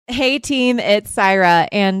Hey team, it's Syra.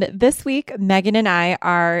 And this week, Megan and I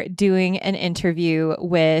are doing an interview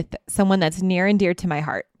with someone that's near and dear to my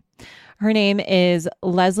heart. Her name is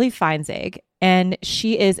Leslie Feinzig, and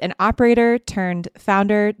she is an operator turned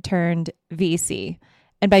founder turned VC.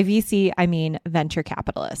 And by VC, I mean venture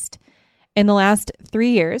capitalist. In the last 3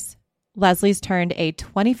 years, Leslie's turned a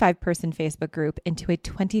 25-person Facebook group into a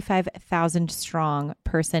 25,000 strong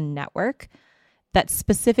person network that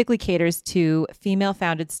specifically caters to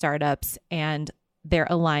female-founded startups and their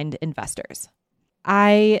aligned investors.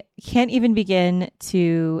 I can't even begin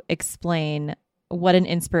to explain what an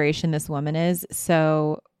inspiration this woman is.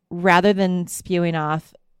 So rather than spewing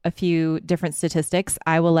off a few different statistics,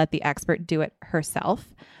 I will let the expert do it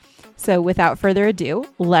herself. So without further ado,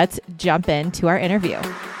 let's jump into our interview.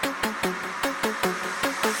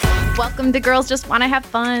 Welcome to Girls Just Want to Have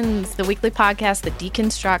Funds, the weekly podcast that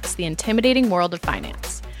deconstructs the intimidating world of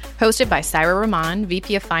finance. Hosted by Syra Rahman,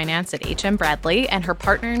 VP of Finance at H.M. Bradley, and her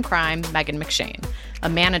partner in crime, Megan McShane, a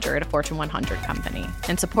manager at a Fortune 100 company,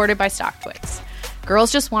 and supported by StockTwits.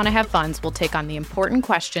 Girls Just Want to Have Funds will take on the important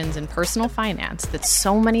questions in personal finance that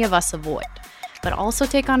so many of us avoid, but also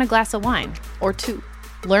take on a glass of wine or two.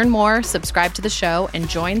 Learn more, subscribe to the show, and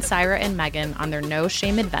join Syra and Megan on their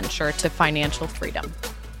no-shame adventure to financial freedom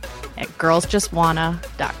at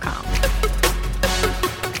girlsjustwanna.com.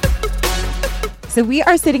 So we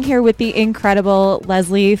are sitting here with the incredible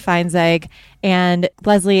Leslie Feinzig. And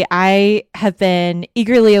Leslie, I have been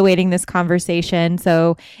eagerly awaiting this conversation.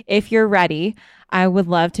 So if you're ready, I would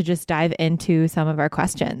love to just dive into some of our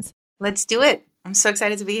questions. Let's do it. I'm so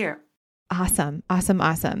excited to be here. Awesome.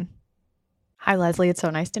 Hi, Leslie. It's so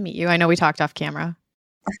nice to meet you. I know we talked off camera,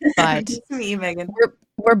 but Nice to meet you, Megan.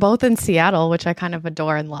 we're both in Seattle, which I kind of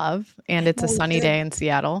adore and love. And it's a sunny day in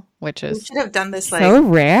Seattle, which We is should have done this So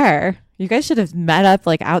rare. You guys should have met up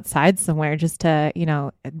like outside somewhere just to,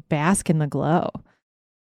 bask in the glow.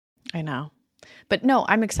 I know. But no,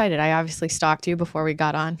 I'm excited. I obviously stalked you before we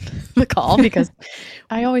got on the call because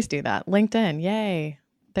I always do that. LinkedIn, yay.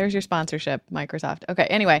 There's your sponsorship, Microsoft. Okay,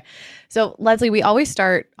 anyway. So Leslie, we always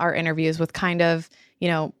start our interviews with kind of,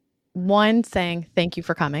 one, saying thank you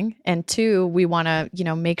for coming. And two, we want to,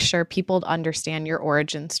 make sure people understand your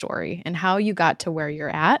origin story and how you got to where you're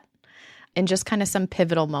at and just kind of some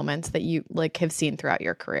pivotal moments that you have seen throughout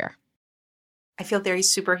your career. I feel very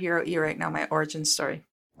superhero-y right now, my origin story.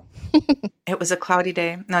 It was a cloudy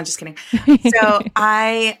day. No, I'm just kidding. So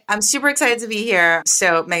I'm super excited to be here.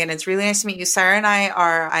 So Megan, it's really nice to meet you. Syra and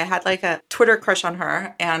I had like a Twitter crush on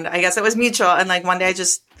her, and I guess it was mutual. And like one day I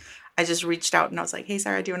just reached out and I was like, hey,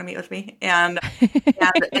 Syra, do you want to meet with me? And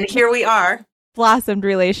here we are. Blossomed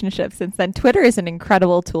relationship since then. Twitter is an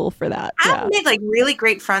incredible tool for that. I've made like really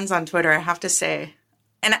great friends on Twitter, I have to say.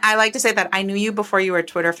 And I like to say that I knew you before you were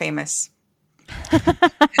Twitter famous.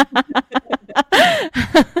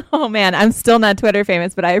 Oh man, I'm still not Twitter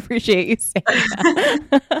famous, but I appreciate you saying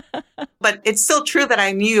that. But it's still true that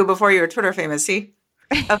I knew you before you were Twitter famous, see?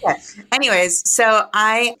 Okay. Anyways, so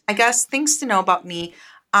I guess things to know about me.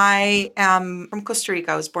 I am from Costa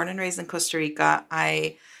Rica. I was born and raised in Costa Rica.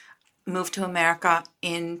 I moved to America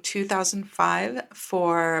in 2005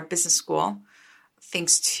 for business school,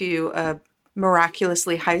 thanks to a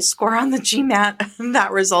miraculously high score on the GMAT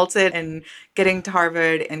that resulted in getting to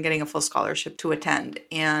Harvard and getting a full scholarship to attend.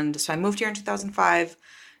 And so I moved here in 2005.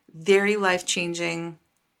 Very life-changing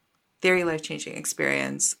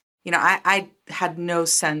experience. I had no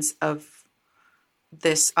sense of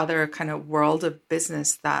this other kind of world of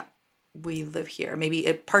business that we live here.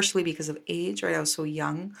 Maybe partially because of age, right? I was so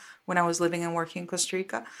young when I was living and working in Costa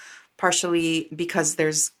Rica. Partially because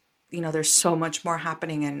there's so much more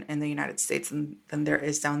happening in the United States than there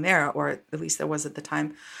is down there, or at least there was at the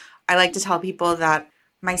time. I like to tell people that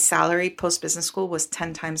my salary post-business school was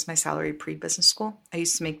 10 times my salary pre-business school. I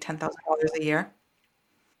used to make $10,000 a year,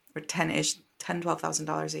 or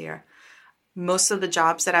 $12,000 a year. Most of the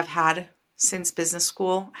jobs that I've had since business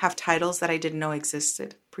school have titles that I didn't know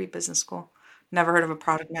existed pre-business school. Never heard of a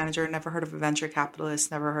product manager, never heard of a venture capitalist,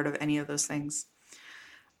 never heard of any of those things.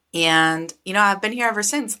 And, I've been here ever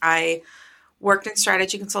since. I worked in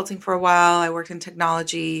strategy consulting for a while. I worked in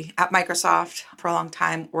technology at Microsoft for a long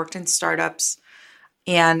time, worked in startups.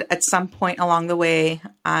 And at some point along the way,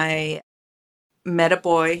 I met a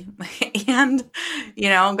boy and,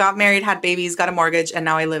 got married, had babies, got a mortgage, and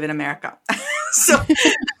now I live in America. So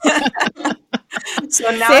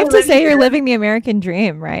now safe to say you're living the American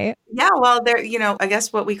dream, right? Yeah, well, I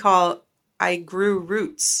guess what we call, I grew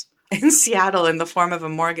roots in Seattle in the form of a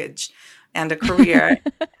mortgage and a career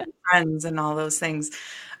and friends and all those things.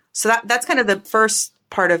 So that's kind of the first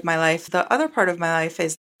part of my life. The other part of my life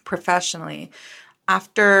is professionally.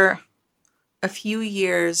 after a few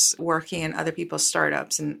years working in other people's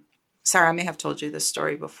startups, and Sarah, I may have told you this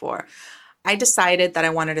story before, I decided that I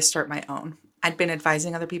wanted to start my own. I'd been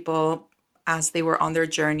advising other people as they were on their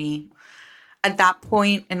journey. At that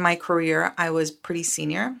point in my career, I was pretty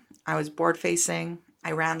senior. I was board facing.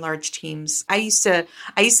 I ran large teams. I used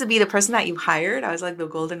to be the person that you hired. I was like the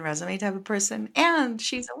golden resume type of person. And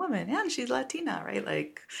she's a woman and she's Latina, right?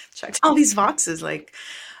 Like checked all these boxes.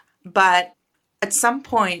 But at some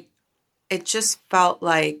point, it just felt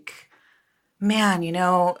like, man,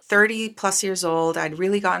 30 plus years old, I'd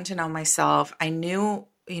really gotten to know myself. I knew,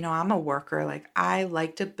 I'm a worker. Like I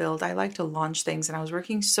like to build, I like to launch things, and I was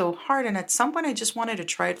working so hard. And at some point I just wanted to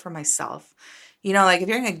try it for myself. Like if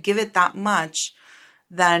you're going to give it that much,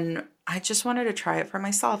 then I just wanted to try it for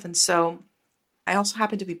myself. And so I also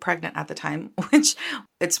happened to be pregnant at the time, which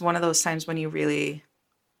it's one of those times when you really,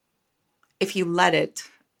 if you let it,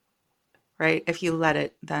 right? If you let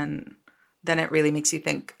it, then it really makes you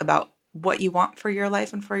think about what you want for your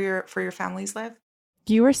life and for your family's life.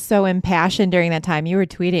 You were so impassioned during that time. You were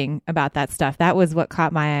tweeting about that stuff. That was what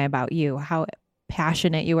caught my eye about you, how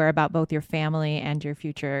passionate you were about both your family and your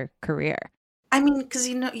future career. I mean, because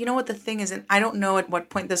you know what the thing is, and I don't know at what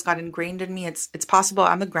point this got ingrained in me. It's possible.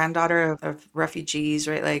 I'm a granddaughter of refugees,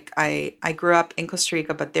 right? Like I grew up in Costa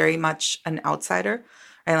Rica, but very much an outsider.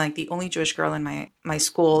 And like the only Jewish girl in my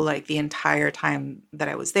school, like the entire time that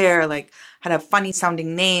I was there, like had a funny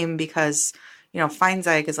sounding name because,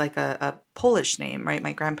 Feinzig is like a Polish name, right?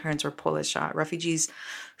 My grandparents were Polish refugees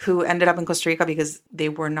who ended up in Costa Rica because they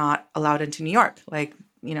were not allowed into New York. Like,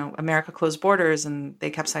 America closed borders and they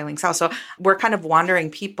kept sailing south. So we're kind of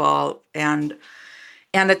wandering people. And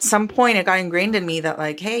at some point it got ingrained in me that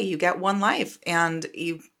like, hey, you get one life and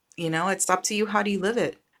it's up to you. How do you live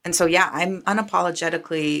it? And so, yeah, I'm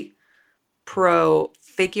unapologetically pro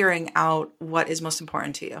figuring out what is most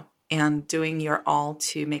important to you and doing your all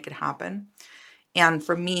to make it happen. And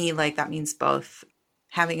for me, like that means both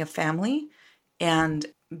having a family and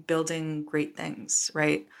building great things,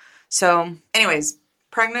 right? So anyways,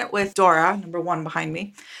 pregnant with Dora, number one behind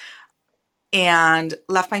me, and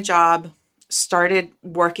left my job, started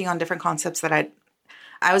working on different concepts that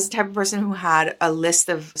I was the type of person who had a list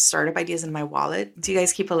of startup ideas in my wallet. Do you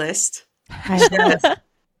guys keep a list?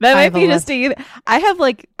 That might be just I have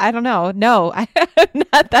I don't know. No, I'm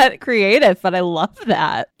not that creative, but I love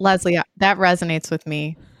that. Leslie, that resonates with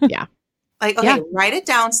me. Yeah. Write it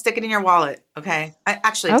down, stick it in your wallet. Okay.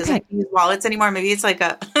 Doesn't use wallets anymore. Maybe it's like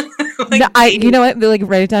a. No, you know what? Like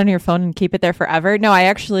write it down on your phone and keep it there forever. No,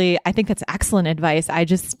 I think that's excellent advice.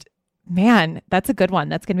 Man, that's a good one.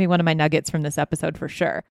 That's going to be one of my nuggets from this episode for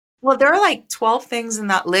sure. Well, there are like 12 things in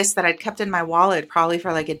that list that I'd kept in my wallet probably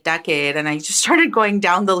for like a decade. And I just started going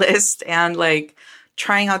down the list and like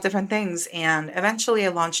trying out different things. And eventually I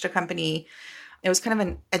launched a company. It was kind of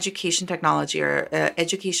an education technology or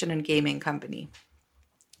education and gaming company.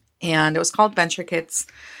 And it was called Venture Kits.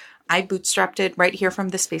 I bootstrapped it right here from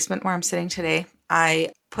this basement where I'm sitting today.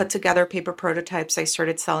 I put together paper prototypes. I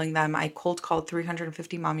started selling them. I cold called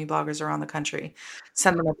 350 mommy bloggers around the country,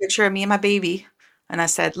 sent them a picture of me and my baby. And I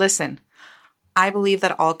said, listen, I believe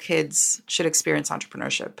that all kids should experience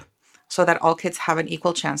entrepreneurship so that all kids have an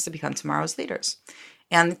equal chance to become tomorrow's leaders.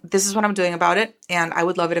 And this is what I'm doing about it. And I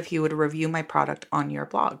would love it if you would review my product on your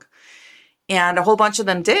blog. And a whole bunch of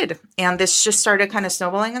them did. And this just started kind of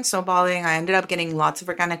snowballing and snowballing. I ended up getting lots of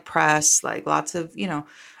organic press, like lots of,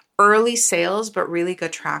 early sales, but really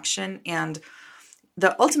good traction. And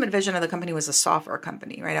the ultimate vision of the company was a software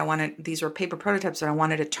company, right? These were paper prototypes, and I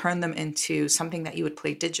wanted to turn them into something that you would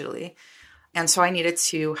play digitally. And so I needed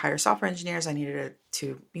to hire software engineers. I needed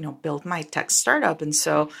to build my tech startup. And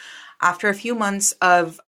so after a few months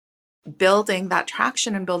of building that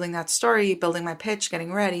traction and building that story, building my pitch,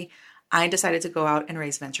 getting ready, I decided to go out and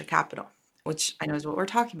raise venture capital, which I know is what we're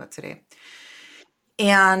talking about today.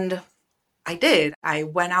 And I did. I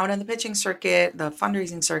went out on the pitching circuit, the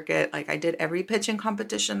fundraising circuit. Like I did every pitching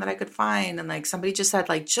competition that I could find. And like somebody just said,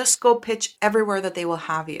 like, just go pitch everywhere that they will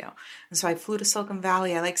have you. And so I flew to Silicon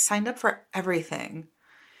Valley. I signed up for everything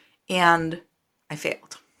and I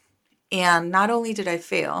failed. And not only did I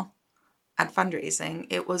fail at fundraising,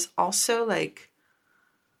 it was also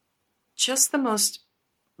just the most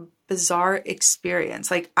bizarre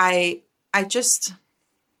experience. I just,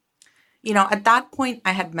 at that point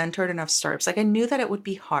I had mentored enough startups. I knew that it would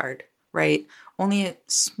be hard, right? Only a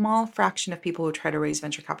small fraction of people who try to raise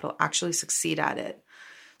venture capital actually succeed at it.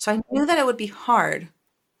 So I knew that it would be hard,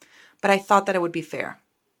 but I thought that it would be fair.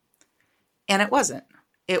 And it wasn't.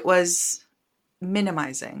 It was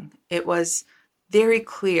minimizing. It was very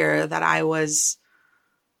clear that I was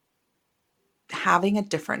having a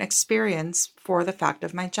different experience for the fact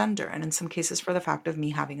of my gender, and in some cases for the fact of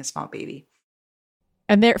me having a small baby.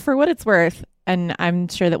 And there, for what it's worth, and I'm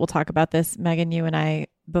sure that we'll talk about this, Megan, you and I,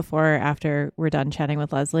 before or after we're done chatting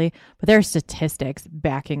with Leslie, but there are statistics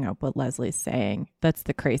backing up what Leslie's saying. That's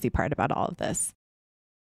the crazy part about all of this.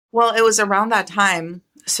 Well, it was around that time.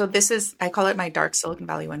 So I call it my dark Silicon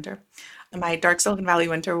Valley winter. My dark Silicon Valley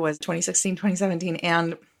winter was 2016, 2017.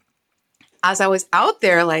 And as I was out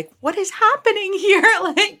there, like, what is happening here?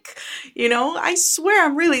 Like, I swear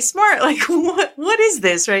I'm really smart. Like, what is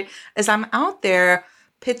this, right? As I'm out there,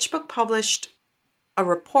 PitchBook published a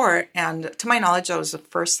report. And to my knowledge, that was the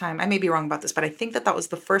first time, I may be wrong about this, but I think that was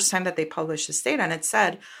the first time that they published this data. And it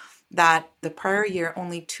said that the prior year,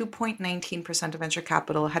 only 2.19% of venture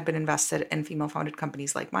capital had been invested in female-founded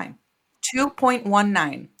companies like mine.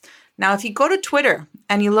 2.19. Now, if you go to Twitter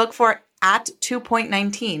and you look for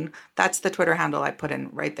 @2.19, that's the Twitter handle I put in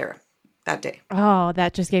right there that day. Oh,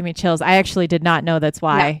 that just gave me chills. I actually did not know that's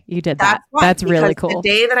why you did that. That's really cool. The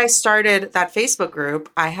day that I started that Facebook group,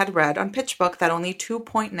 I had read on PitchBook that only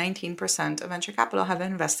 2.19% of venture capital have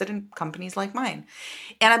been invested in companies like mine.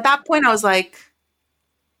 And at that point, I was like,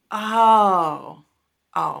 oh,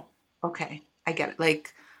 okay, I get it.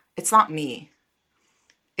 Like, it's not me.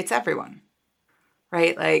 It's everyone,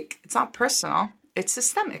 right? Like, it's not personal. It's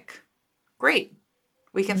systemic. Great.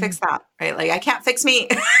 We can fix that, right? Like, I can't fix me.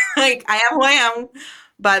 Like, I am who I am,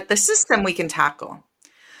 but the system we can tackle.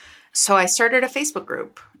 So I started a Facebook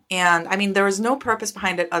group. And I mean, there was no purpose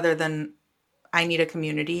behind it other than I need a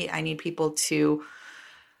community. I need people to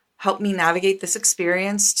help me navigate this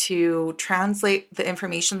experience, to translate the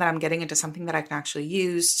information that I'm getting into something that I can actually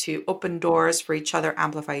use, to open doors for each other,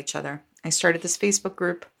 amplify each other. I started this Facebook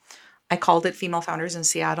group. I called it Female Founders in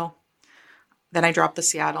Seattle. Then I dropped the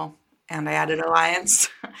Seattle and I added Alliance.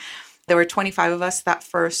 There were 25 of us that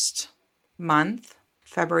first month,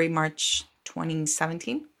 February, March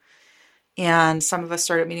 2017. And some of us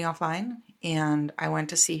started meeting offline. And I went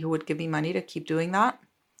to see who would give me money to keep doing that.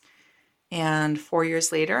 And 4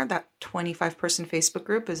 years later, that 25-person Facebook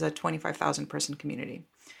group is a 25,000-person community.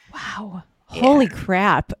 Wow. Yeah. Holy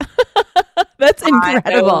crap. That's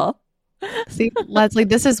incredible. See, Leslie,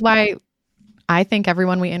 this is why I think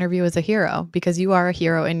everyone we interview is a hero, because you are a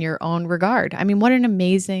hero in your own regard. I mean, what an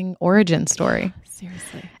amazing origin story.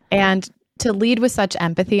 Seriously. And to lead with such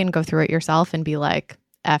empathy and go through it yourself and be like,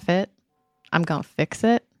 F it, I'm going to fix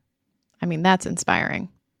it. I mean, that's inspiring.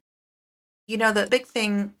 The big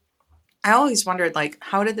thing, I always wondered, like,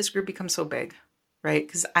 how did this group become so big, right?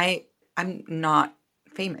 Because I'm not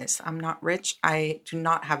famous. I'm not rich. I do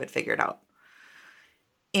not have it figured out.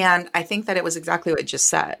 And I think that it was exactly what you just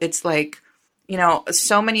said. It's like,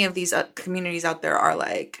 so many of these communities out there are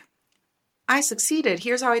like, I succeeded.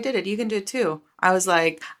 Here's how I did it. You can do it too. I was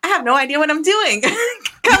like, I have no idea what I'm doing.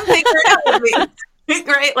 Come figure it out with me.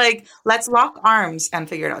 Right? Like, let's lock arms and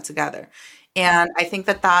figure it out together. And I think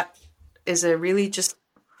that is a really just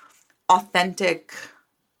authentic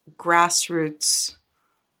grassroots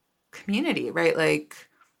community, right? Like,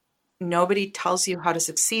 nobody tells you how to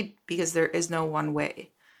succeed because there is no one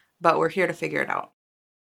way, but we're here to figure it out.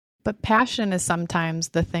 But passion is sometimes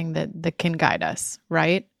the thing that can guide us,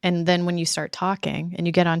 right? And then when you start talking and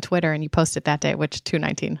you get on Twitter and you post it that day, which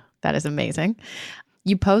 219, that is amazing.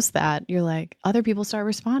 You post that, you're like, other people start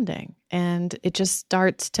responding and it just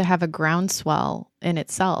starts to have a groundswell in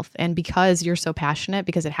itself. And because you're so passionate,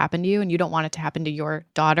 because it happened to you and you don't want it to happen to your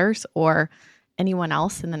daughters or anyone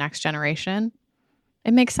else in the next generation,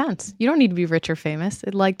 it makes sense. You don't need to be rich or famous.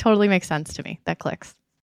 It totally makes sense to me. That clicks.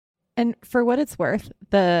 And for what it's worth,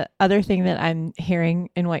 the other thing that I'm hearing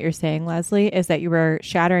in what you're saying, Leslie, is that you were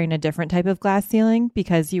shattering a different type of glass ceiling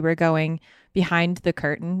because you were going behind the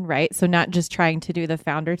curtain, right? So not just trying to do the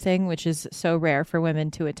founder thing, which is so rare for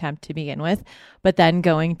women to attempt to begin with, but then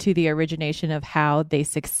going to the origination of how they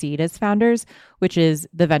succeed as founders, which is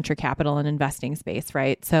the venture capital and investing space,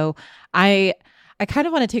 right? So I kind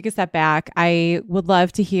of want to take a step back. I would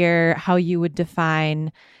love to hear how you would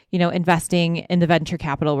define, investing in the venture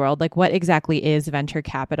capital world. Like, what exactly is venture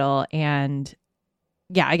capital? And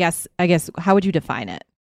yeah, I guess, how would you define it?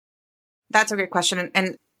 That's a great question.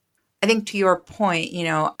 And I think to your point,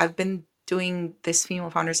 I've been doing this Female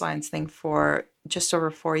Founders Alliance thing for just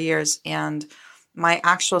over 4 years. And my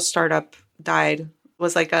actual startup died. It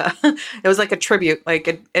was like a tribute.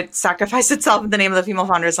 Like it sacrificed itself in the name of the Female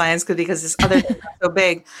Founders Alliance because this other thing was so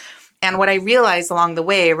big. And what I realized along the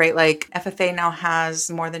way, right, like FFA now has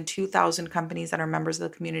more than 2,000 companies that are members of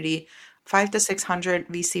the community, 500 to 600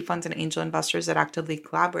 VC funds and angel investors that actively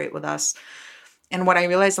collaborate with us. And what I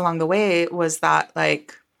realized along the way was that,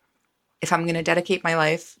 like, if I'm going to dedicate my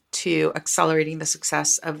life to accelerating the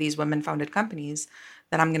success of these women-founded companies,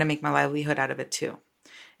 then I'm going to make my livelihood out of it too.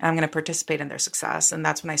 And I'm going to participate in their success. And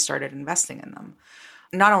that's when I started investing in them.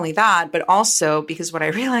 Not only that, but also because what I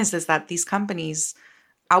realized is that these companies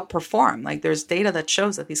outperform. Like there's data that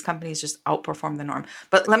shows that these companies just outperform the norm.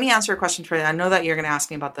 But let me answer a question for you. I know that you're going to ask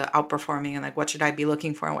me about the outperforming and like what should I be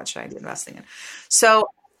looking for and what should I be investing in. So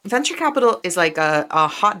venture capital is like a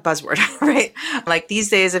hot buzzword, right? Like these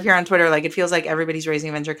days, if you're on Twitter, like it feels like everybody's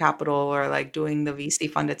raising venture capital or like doing the VC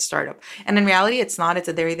funded startup. And in reality, it's not. It's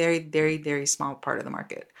a very, very, very, very small part of the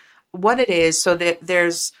market. What it is, so that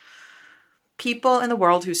there's people in the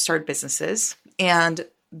world who start businesses, and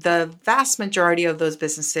the vast majority of those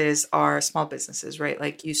businesses are small businesses, right?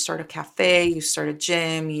 Like you start a cafe, you start a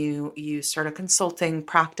gym, you start a consulting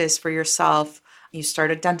practice for yourself, you start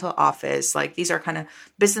a dental office. Like these are kind of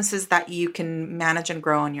businesses that you can manage and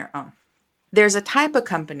grow on your own. There's a type of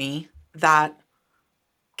company that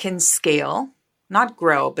can scale, not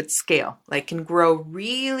grow, but scale, like can grow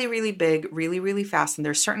really, really big, really, really fast. And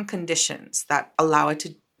there's certain conditions that allow it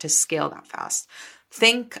to scale that fast.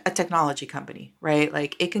 Think a technology company, right?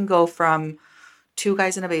 Like it can go from 2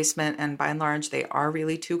 guys in a basement, and by and large, they are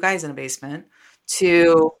really 2 guys in a basement,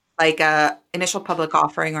 to like a initial public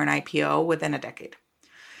offering or an IPO within a decade.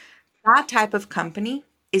 That type of company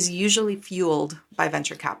is usually fueled by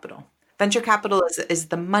venture capital. Venture capital is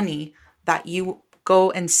the money that you go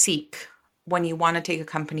and seek when you want to take a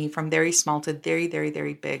company from very small to very, very,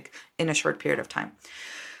 very big in a short period of time.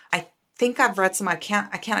 I think I've read some, I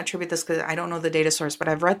can't attribute this because I don't know the data source, but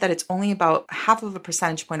I've read that it's only about 0.5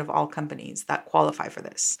 percentage point of all companies that qualify for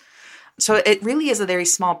this. So it really is a very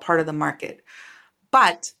small part of the market.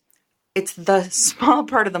 But it's the small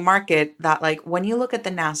part of the market that, like, when you look at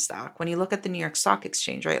the NASDAQ, when you look at the New York Stock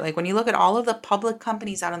Exchange, right? Like when you look at all of the public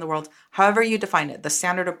companies out in the world, however you define it, the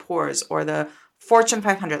Standard & Poor's or the Fortune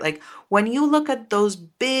 500, like when you look at those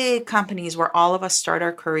big companies where all of us start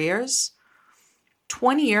our careers,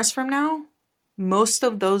 20 years from now, most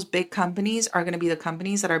of those big companies are going to be the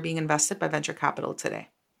companies that are being invested by venture capital today.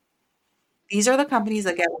 These are the companies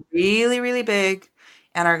that get really, really big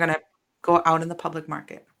and are going to go out in the public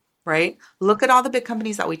market, right? Look at all the big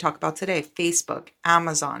companies that we talk about today: Facebook,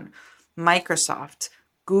 Amazon, Microsoft,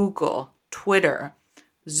 Google, Twitter,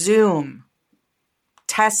 Zoom,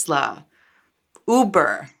 Tesla,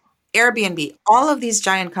 Uber, Airbnb. All of these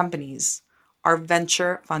giant companies are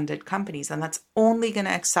venture funded companies, and that's only going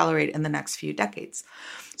to accelerate in the next few decades.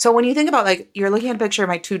 So when you think about, like, you're looking at a picture of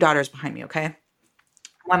my 2 daughters behind me, okay?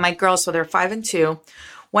 When my girls, so they're 5 and 2,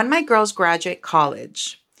 when my girls graduate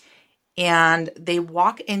college and they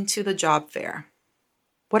walk into the job fair,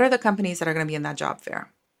 what are the companies that are going to be in that job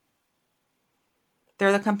fair?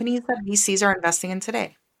 They're the companies that VCs are investing in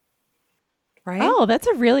today, right? Oh, that's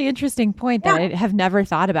a really interesting point that I have never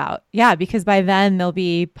thought about. Yeah, because by then there'll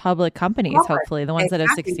be public companies, hopefully, the ones that have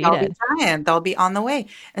succeeded. They'll be giant. They'll be on the way.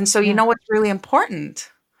 And so you know what's really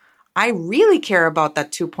important? I really care about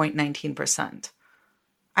that 2.19%.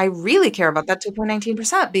 I really care about that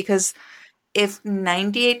 2.19% because if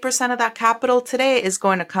 98% of that capital today is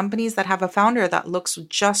going to companies that have a founder that looks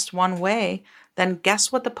just one way, then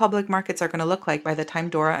guess what the public markets are going to look like by the time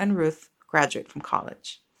Dora and Ruth graduate from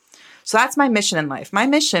college. So that's my mission in life. My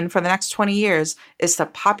mission for the next 20 years is to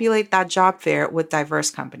populate that job fair with diverse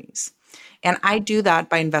companies. And I do that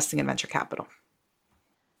by investing in venture capital.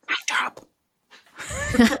 Mic drop.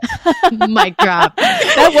 Mic drop.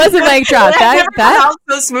 That was a mic drop. That was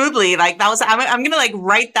so smoothly. Like that was, I'm gonna like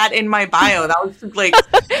write that in my bio. That was like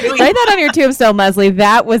really write that on your tombstone, Leslie.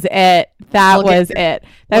 That was it. That was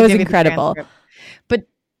incredible. But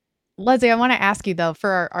Leslie, I want to ask you though,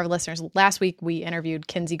 for our listeners, last week we interviewed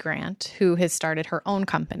Kinsey Grant, who has started her own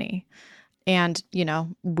company. And, you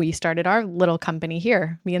know, we started our little company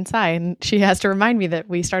here, me and Sai, and she has to remind me that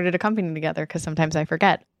we started a company together because sometimes I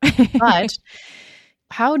forget. But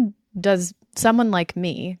how does someone like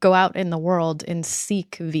me go out in the world and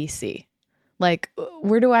seek VC? Like,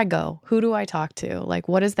 where do I go? Who do I talk to? Like,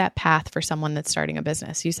 what is that path for someone that's starting a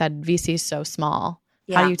business? You said VC is so small.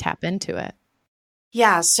 Yeah. How do you tap into it?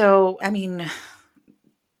 Yeah. So, I mean,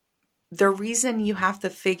 the reason you have to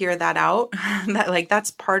figure that out,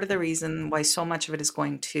 that's part of the reason why so much of it is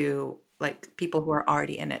going to like people who are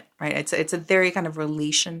already in it, right? It's a very kind of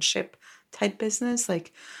relationship type business,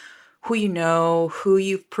 like who you know, who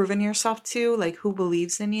you've proven yourself to, like who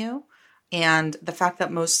believes in you. And the fact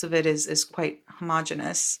that most of it is quite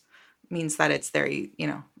homogenous means that it's very,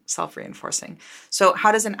 self-reinforcing. So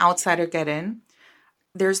how does an outsider get in?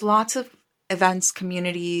 There's lots of events,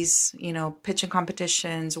 communities, pitching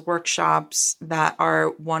competitions, workshops that are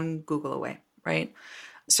one Google away, right?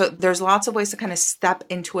 So there's lots of ways to kind of step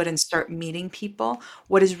into it and start meeting people.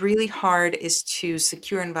 What is really hard is to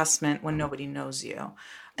secure investment when nobody knows you.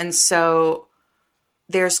 And so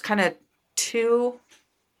there's kind of two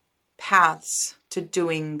paths to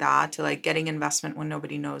doing that, to like getting investment when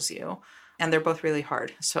nobody knows you. And they're both really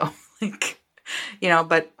hard. So like,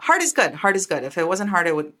 but hard is good. Hard is good. If it wasn't hard,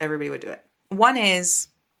 everybody would do it. One is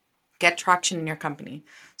get traction in your company.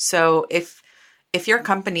 So if your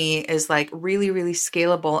company is like really, really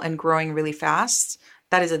scalable and growing really fast,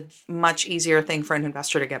 that is a much easier thing for an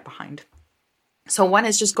investor to get behind. So one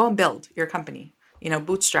is just go and build your company,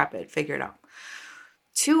 bootstrap it, figure it out.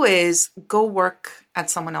 Two is go work at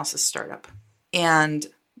someone else's startup and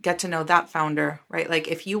get to know that founder, right? Like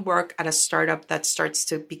if you work at a startup that starts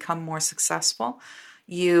to become more successful,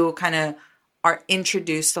 you kind of are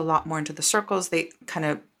introduced a lot more into the circles. They kind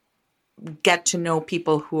of get to know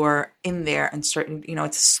people who are in there and certain,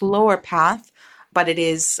 it's a slower path, but it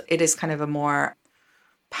is kind of a more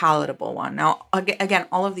palatable one. Now, again,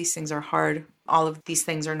 all of these things are hard. All of these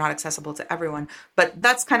things are not accessible to everyone, but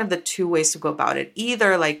that's kind of the two ways to go about it.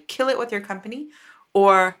 Either like kill it with your company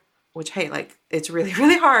or, which, hey, like it's really,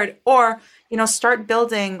 really hard, or, start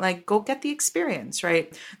building, like go get the experience,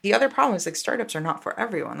 right? The other problem is like startups are not for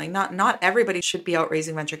everyone. Like not everybody should be out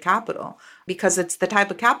raising venture capital because it's the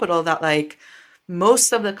type of capital that like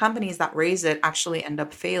most of the companies that raise it actually end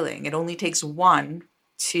up failing. It only takes one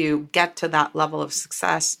to get to that level of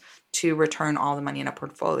success to return all the money in a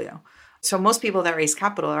portfolio. So most people that raise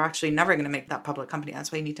capital are actually never going to make that public company.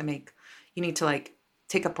 That's why you need to like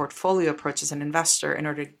take a portfolio approach as an investor in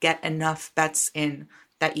order to get enough bets in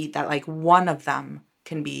that like one of them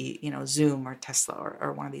can be, Zoom or Tesla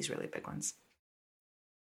or one of these really big ones.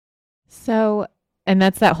 So, and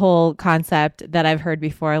that's that whole concept that I've heard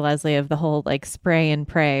before, Leslie, of the whole like spray and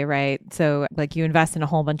pray, right? So like you invest in a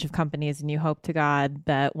whole bunch of companies and you hope to God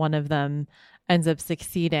that one of them ends up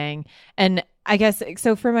succeeding. And I guess,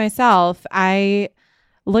 so for myself, I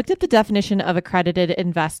looked at the definition of accredited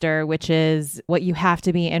investor, which is what you have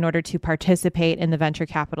to be in order to participate in the venture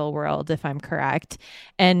capital world, if I'm correct.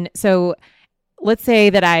 And so let's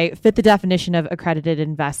say that I fit the definition of accredited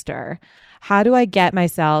investor. How do I get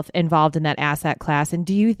myself involved in that asset class? And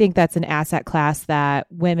do you think that's an asset class that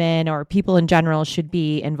women or people in general should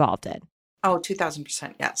be involved in? Oh,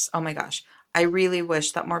 2000%. Yes. Oh my gosh. I really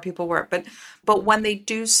wish that more people were. But when they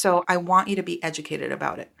do so, I want you to be educated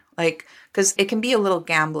about it. Like, because it can be a little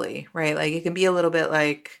gambly, right? Like it can be a little bit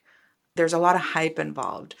like there's a lot of hype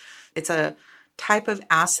involved. It's a type of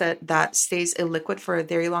asset that stays illiquid for a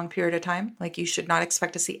very long period of time. Like you should not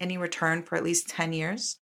expect to see any return for at least 10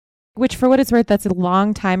 years. Which, for what it's worth, that's a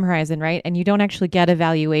long time horizon, right? And you don't actually get a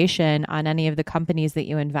valuation on any of the companies that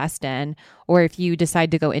you invest in. Or if you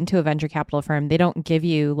decide to go into a venture capital firm, they don't give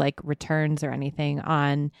you like returns or anything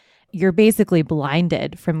on. You're basically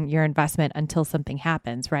blinded from your investment until something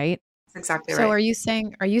happens, right? Exactly right. So are you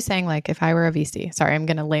saying like if I were a VC, sorry, I'm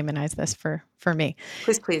going to laymanize this for me.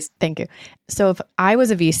 Please. Thank you. So if I was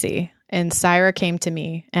a VC and Saira came to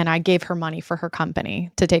me and I gave her money for her company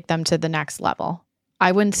to take them to the next level,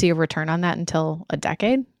 I wouldn't see a return on that until a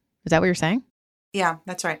decade. Is that what you're saying? Yeah,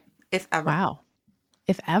 that's right. If ever. Wow.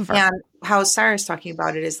 If ever. And how Saira's talking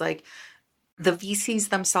about it is like the VCs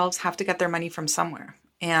themselves have to get their money from somewhere.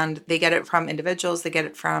 And they get it from individuals, they get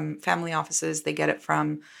it from family offices, they get it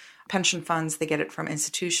from pension funds, they get it from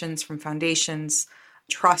institutions, from foundations,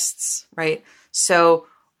 trusts, right? So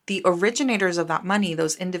the originators of that money,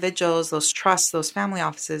 those individuals, those trusts, those family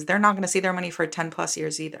offices, they're not going to see their money for 10 plus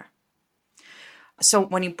years either. So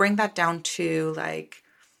when you bring that down to like,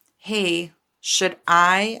 hey, should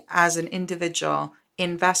I as an individual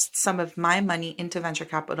invest some of my money into venture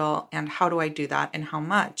capital and how do I do that and how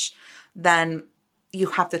much? Then you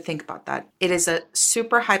have to think about that. It is a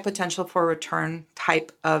super high potential for return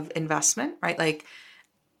type of investment, right? Like,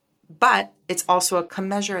 but it's also a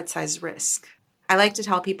commensurate size risk. I like to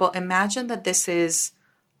tell people, imagine that this is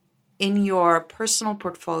in your personal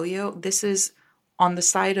portfolio. This is on the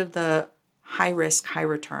side of the high risk, high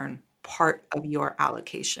return part of your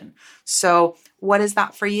allocation. So what is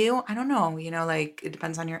that for you? I don't know. Like it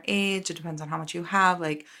depends on your age. It depends on how much you have.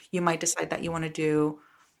 Like you might decide that you want to do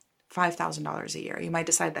 $5,000 a year. You might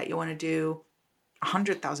decide that you want to do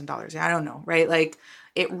 $100,000. I don't know, right? Like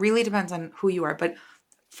it really depends on who you are. But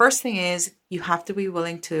first thing is you have to be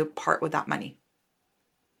willing to part with that money.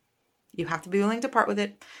 You have to be willing to part with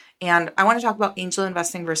it. And I want to talk about angel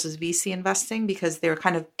investing versus VC investing because they're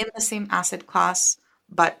kind of in the same asset class,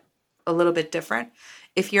 but a little bit different.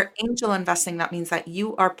 If you're angel investing, that means that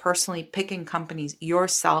you are personally picking companies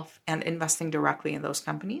yourself and investing directly in those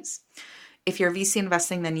companies. If you're VC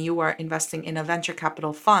investing, then you are investing in a venture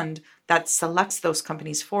capital fund that selects those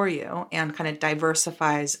companies for you and kind of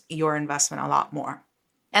diversifies your investment a lot more.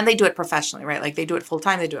 And they do it professionally, right? Like they do it full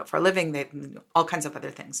time, they do it for a living, they all kinds of other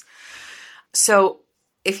things. So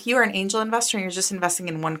if you're an angel investor and you're just investing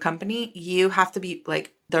in one company, you have to be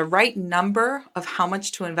like, the right number of how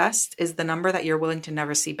much to invest is the number that you're willing to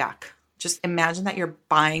never see back. Just imagine that you're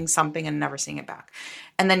buying something and never seeing it back.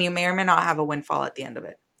 And then you may or may not have a windfall at the end of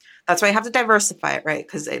it. That's why you have to diversify it, right?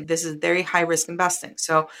 Because this is very high risk investing.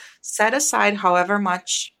 So set aside however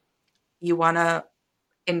much you want to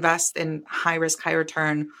invest in high risk, high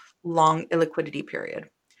return, long illiquidity period.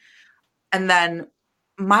 And then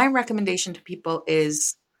my recommendation to people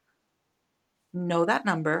is know that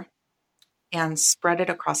number and spread it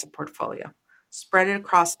across a portfolio. Spread it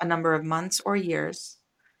across a number of months or years.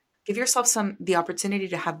 Give yourself the opportunity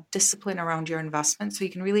to have discipline around your investment so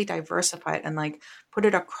you can really diversify it and like put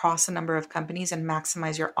it across a number of companies and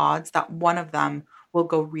maximize your odds that one of them will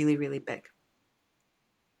go really, really big.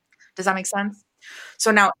 Does that make sense?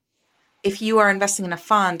 So now, if you are investing in a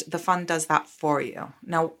fund, the fund does that for you.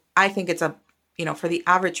 Now, I think it's for the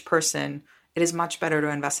average person, it is much better to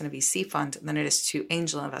invest in a VC fund than it is to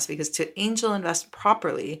angel invest, because to angel invest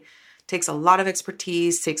properly takes a lot of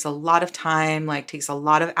expertise, takes a lot of time, takes a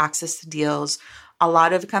lot of access to deals. A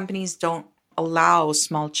lot of companies don't allow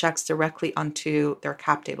small checks directly onto their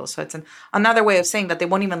cap table. So it's another way of saying that they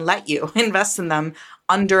won't even let you invest in them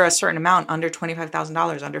under a certain amount, under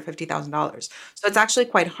 $25,000, under $50,000. So it's actually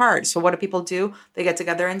quite hard. So what do people do? They get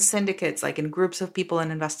together in syndicates, like in groups of people,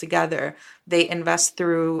 and invest together. They invest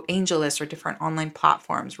through AngelList or different online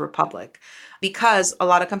platforms, Republic, because a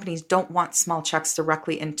lot of companies don't want small checks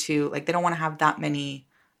directly into, they don't want to have that many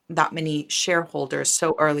shareholders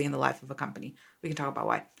so early in the life of a company. We can talk about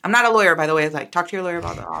why. I'm not a lawyer, by the way. Talk to your lawyer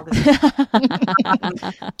about all this.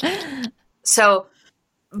 So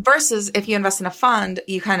versus if you invest in a fund,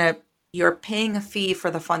 you're paying a fee for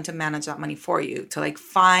the fund to manage that money for you, to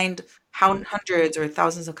find hundreds or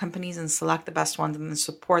thousands of companies and select the best ones and then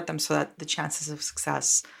support them so that the chances of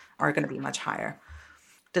success are going to be much higher.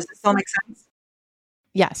 Does this all make sense?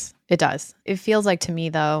 Yes, it does. It feels like to me,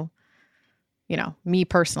 though, me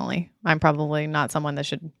personally, I'm probably not someone that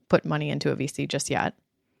should put money into a VC just yet.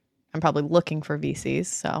 I'm probably looking for VCs,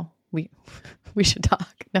 so we should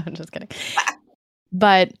talk. No, I'm just kidding.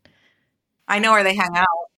 But I know where they hang out.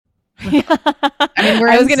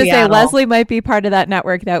 I was going to say Leslie might be part of that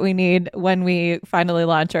network that we need when we finally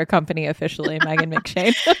launch our company officially, Megan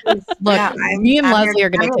McShane. Look, me and Leslie are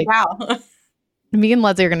going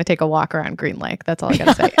to take a walk around Green Lake. That's all I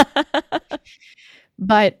got to say.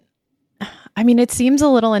 But it seems a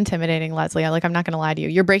little intimidating, Leslie. I'm not going to lie to you.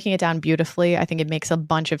 You're breaking it down beautifully. I think it makes a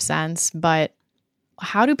bunch of sense. But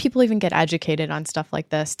how do people even get educated on stuff like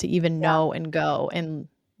this to even know and go and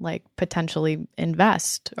potentially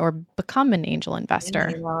invest or become an angel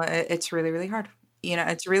investor? Well, it's really, really hard.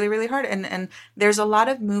 It's really, really hard. And there's a lot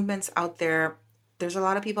of movements out there. There's a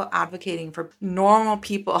lot of people advocating for normal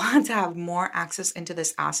people to have more access into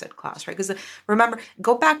this asset class, right? Because remember,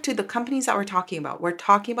 go back to the companies that we're talking about. We're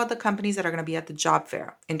talking about the companies that are going to be at the job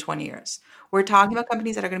fair in 20 years. We're talking about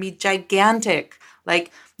companies that are going to be gigantic.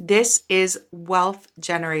 This is wealth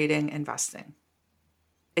generating investing.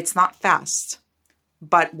 It's not fast,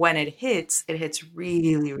 but when it hits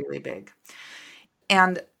really, really big.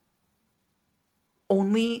 And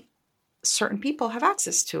only certain people have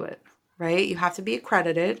access to it. Right? You have to be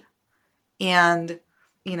accredited. And,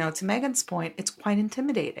 to Megan's point, it's quite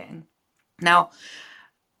intimidating. Now,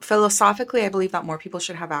 philosophically, I believe that more people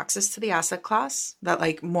should have access to the asset class,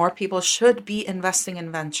 that more people should be investing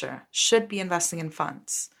in venture, should be investing in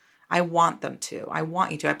funds. I want them to. I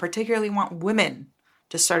want you to. I particularly want women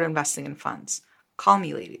to start investing in funds. Call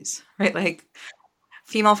me, ladies, right?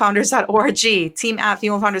 femalefounders.org,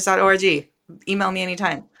 team@femalefounders.org. Email me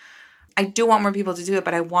anytime. I do want more people to do it,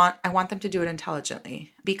 but I want them to do it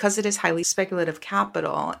intelligently because it is highly speculative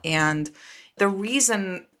capital. And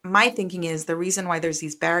my thinking is the reason why there's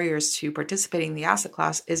these barriers to participating in the asset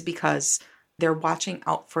class is because they're watching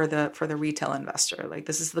out for the retail investor.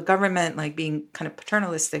 This is the government being kind of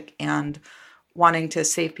paternalistic and wanting to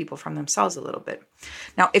save people from themselves a little bit.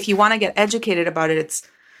 Now, if you want to get educated about it,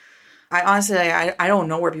 I honestly don't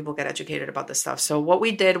know where people get educated about this stuff. So what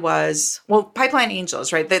we did was, Pipeline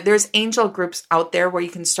Angels, right? There's angel groups out there where you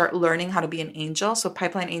can start learning how to be an angel. So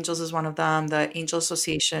Pipeline Angels is one of them. The Angel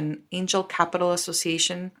Association, Angel Capital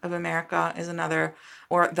Association of America is another,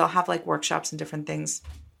 or they'll have workshops and different things.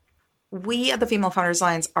 We at the Female Founders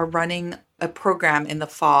Alliance are running a program in the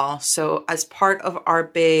fall. So as part of our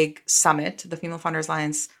big summit, the Female Founders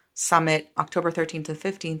Alliance summit, October 13th to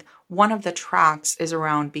 15th, one of the tracks is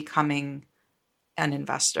around becoming an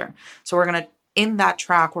investor. So in that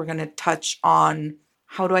track, we're going to touch on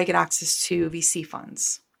how do I get access to VC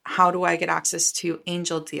funds? How do I get access to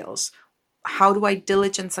angel deals? How do I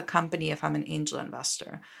diligence a company if I'm an angel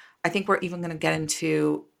investor? I think we're even going to get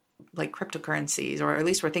into like cryptocurrencies, or at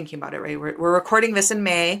least we're thinking about it, right? We're recording this in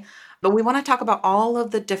May, but we want to talk about all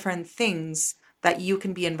of the different things that you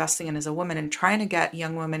can be investing in as a woman and trying to get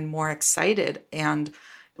young women more excited and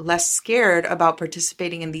less scared about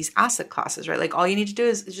participating in these asset classes, right? Like all you need to do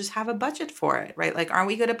is just have a budget for it, right? Like, aren't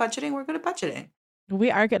we good at budgeting? We're good at budgeting. We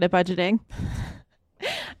are good at budgeting.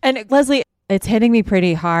 And Leslie, it's hitting me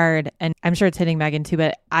pretty hard, and I'm sure it's hitting Megan too,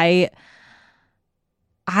 but I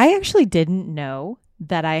actually didn't know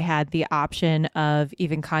that I had the option of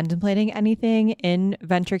even contemplating anything in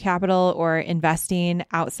venture capital or investing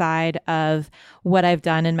outside of what I've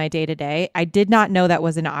done in my day-to-day. I did not know that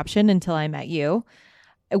was an option until I met you,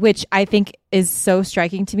 which I think is so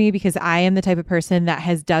striking to me because I am the type of person that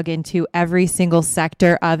has dug into every single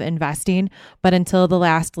sector of investing, but until the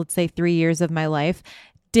last, let's say, 3 years of my life,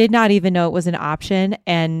 did not even know it was an option.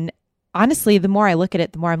 And honestly, the more I look at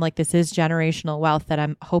it, the more I'm like, this is generational wealth that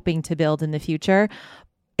I'm hoping to build in the future.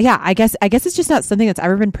 Yeah, I guess it's just not something that's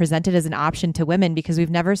ever been presented as an option to women because we've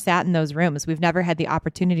never sat in those rooms. We've never had the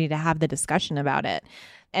opportunity to have the discussion about it.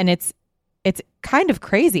 And it's kind of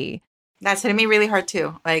crazy. That's hitting me really hard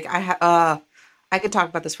too. Like I could talk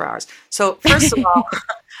about this for hours. So first of all,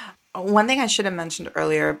 one thing I should have mentioned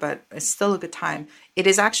earlier, but it's still a good time. It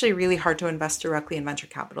is actually really hard to invest directly in venture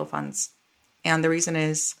capital funds. And the reason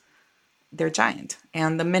is they're giant.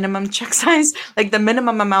 And the minimum check size, like the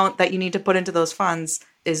minimum amount that you need to put into those funds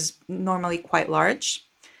is normally quite large.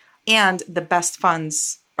 And the best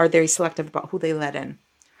funds are very selective about who they let in.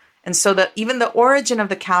 And so even the origin of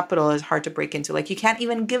the capital is hard to break into. Like you can't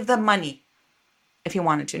even give them money if you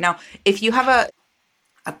wanted to. Now, if you have a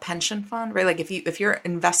pension fund, right? Like if you're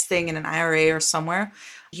investing in an IRA or somewhere,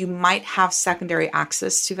 you might have secondary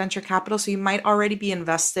access to venture capital. So you might already be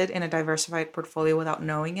invested in a diversified portfolio without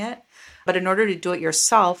knowing it. But in order to do it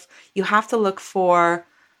yourself, you have to look for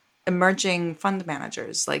emerging fund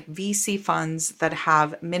managers, like VC funds that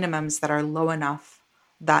have minimums that are low enough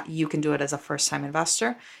that you can do it as a first-time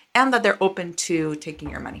investor and that they're open to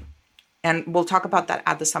taking your money. And we'll talk about that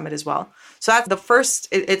at the summit as well. So that's the first,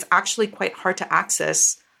 it's actually quite hard to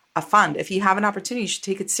access a fund. If you have an opportunity, you should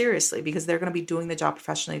take it seriously because they're going to be doing the job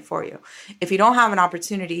professionally for you. If you don't have an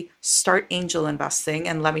opportunity, start angel investing.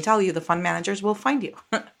 And let me tell you, the fund managers will find you.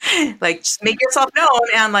 Like just make yourself known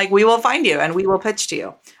and like we will find you and we will pitch to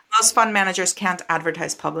you. Most fund managers can't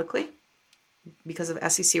advertise publicly because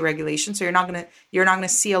of SEC regulation. So you're not going to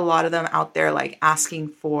see a lot of them out there like asking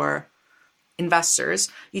for investors.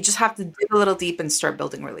 You just have to dig a little deep and start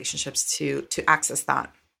building relationships to access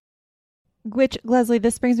that. Which, Leslie,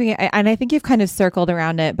 this brings me, and I think you've kind of circled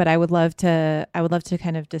around it, but I would love to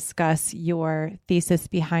kind of discuss your thesis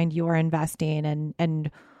behind your investing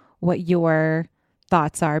and what your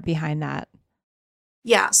thoughts are behind that.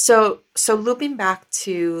 Yeah. So looping back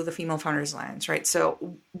to the Female Founders Alliance, right?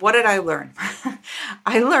 So what did I learn?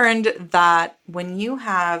 I learned that when you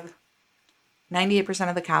have 98%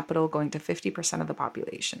 of the capital going to 50% of the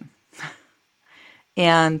population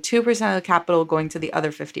and 2% of the capital going to the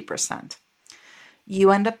other 50%,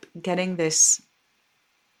 you end up getting this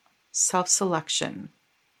self-selection,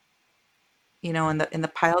 in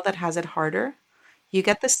the pile that has it harder. You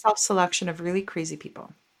get this self-selection of really crazy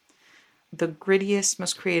people, the grittiest,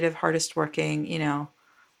 most creative, hardest working,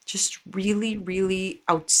 just really, really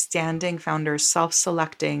outstanding founders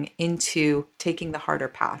self-selecting into taking the harder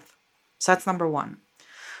path. So that's number one.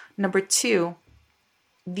 Number two,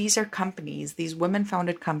 these are companies, these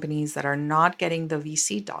women-founded companies that are not getting the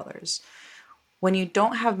VC dollars. When you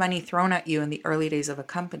don't have money thrown at you in the early days of a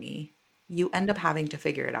company, you end up having to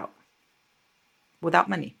figure it out without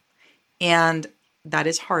money. And that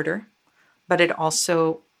is harder, but it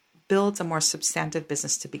also builds a more substantive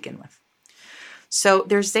business to begin with. So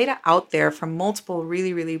there's data out there from multiple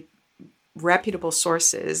really, really reputable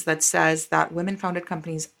sources that says that women-founded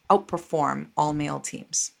companies outperform all male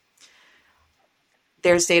teams.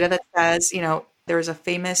 There's data that says, there's a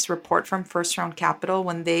famous report from First Round Capital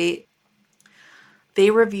when they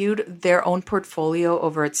reviewed their own portfolio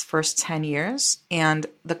over its first 10 years, and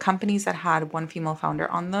the companies that had one female founder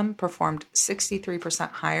on them performed 63%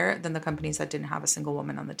 higher than the companies that didn't have a single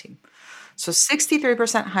woman on the team. So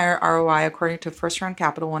 63% higher ROI, according to First Round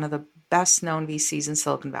Capital, one of the best known VCs in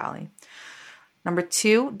Silicon Valley. Number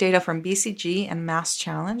two, data from BCG and Mass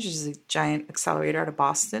Challenge, which is a giant accelerator out of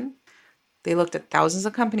Boston. They looked at thousands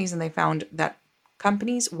of companies and they found that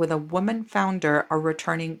companies with a woman founder are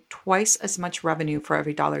returning twice as much revenue for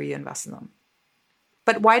every dollar you invest in them.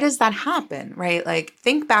 But why does that happen, right? Like,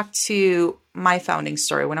 think back to my founding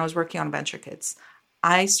story when I was working on Venture Kids.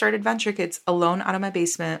 I started Venture Kids alone out of my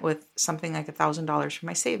basement with something like $1,000 from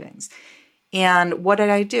my savings. And what did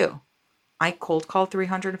I do? I cold called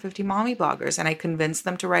 350 mommy bloggers and I convinced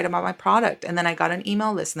them to write about my product. And then I got an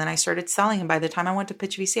email list and then I started selling. And by the time I went to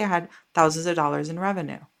pitch VC, I had thousands of dollars in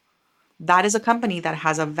revenue. That is a company that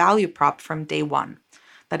has a value prop from day one,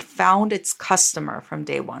 that found its customer from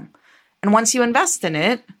day one. And once you invest in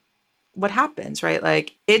it, what happens, right?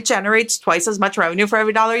 Like, it generates twice as much revenue for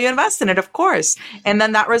every dollar you invest in it, of course. And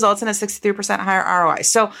then that results in a 63% higher ROI.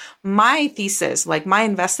 So my thesis, like my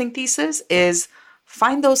investing thesis, is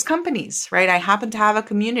find those companies, right? I happen to have a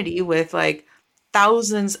community with like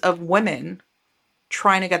thousands of women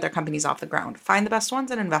trying to get their companies off the ground. Find the best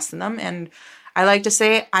ones and invest in them. And I like to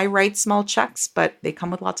say I write small checks, but they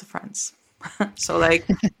come with lots of friends. So like,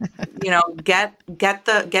 get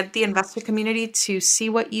the investor community to see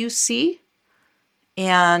what you see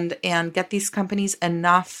and get these companies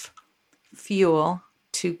enough fuel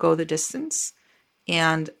to go the distance.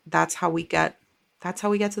 And that's how we get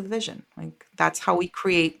to the vision. Like, that's how we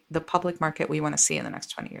create the public market we want to see in the next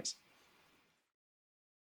 20 years.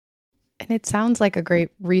 And it sounds like a great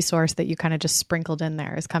resource that you kind of just sprinkled in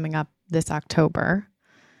there is coming up this October.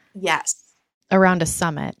 Yes. Around a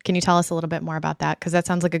summit. Can you tell us a little bit more about that? Because that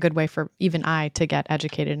sounds like a good way for even I to get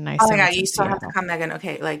educated. And oh my God, you still have to come, Megan.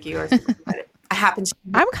 Okay, like you are. I happen to.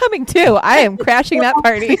 I'm coming too. I am crashing that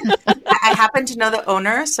party. I happen to know the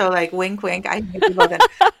owner, so like, wink, wink. I love it.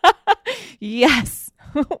 Yes.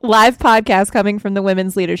 Live podcast coming from the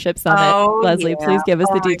Women's Leadership Summit. Leslie, yeah. please give us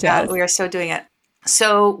the details. God, we are so doing it.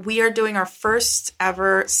 So we are doing our first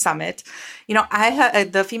ever summit.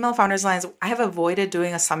 The Female Founders Alliance, I have avoided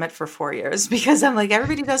doing a summit for 4 years because I'm like,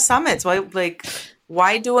 everybody does summits.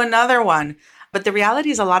 Why do another one? But the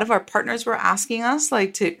reality is a lot of our partners were asking us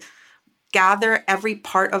like to gather every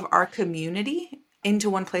part of our community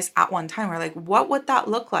into one place at one time. We're like, what would that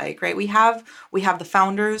look like, right? We have the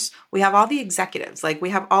founders, we have all the executives, like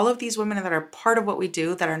we have all of these women that are part of what we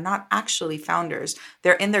do that are not actually founders.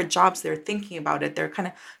 They're in their jobs, they're thinking about it. They're kind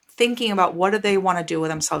of thinking about what do they want to do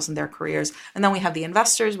with themselves in their careers. And then we have the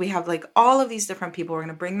investors, we have like all of these different people. We're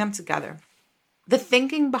going to bring them together. The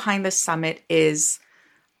thinking behind this summit is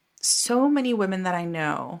so many women that I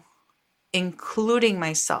know, including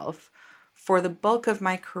myself, for the bulk of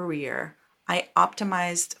my career, I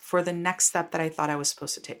optimized for the next step that I thought I was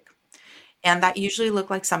supposed to take. And that usually looked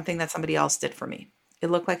like something that somebody else did for me. It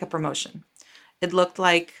looked like a promotion. It looked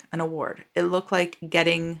like an award. It looked like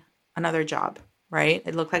getting another job, right?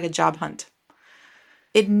 It looked like a job hunt.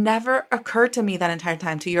 It never occurred to me that entire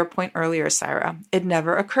time, to your point earlier, Sarah, it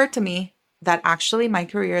never occurred to me that actually my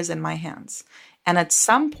career is in my hands. And at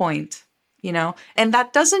some point, and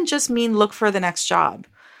that doesn't just mean look for the next job.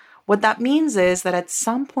 What that means is that at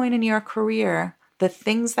some point in your career, the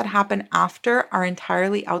things that happen after are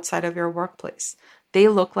entirely outside of your workplace. They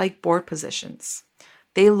look like board positions.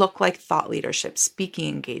 They look like thought leadership, speaking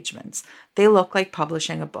engagements. They look like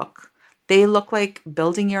publishing a book. They look like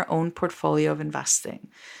building your own portfolio of investing.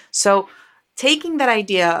 So taking that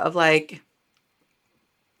idea of like,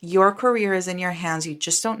 your career is in your hands, you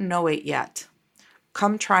just don't know it yet.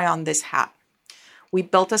 Come try on this hat. We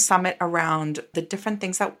built a summit around the different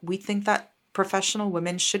things that we think that professional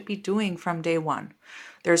women should be doing from day one.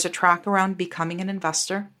 There's a track around becoming an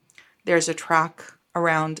investor. There's a track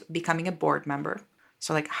around becoming a board member.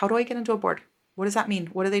 So like, how do I get into a board? What does that mean?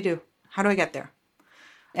 What do they do? How do I get there?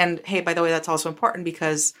 And hey, by the way, that's also important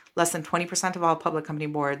because less than 20% of all public company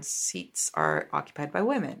boards seats are occupied by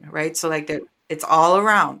women, right? So like it's all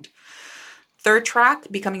around. Third track,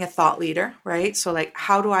 becoming a thought leader, right? So like,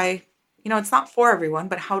 how do I, it's not for everyone,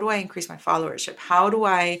 but how do I increase my followership? How do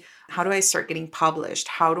I start getting published?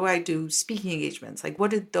 How do I do speaking engagements? Like,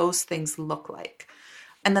 what do those things look like?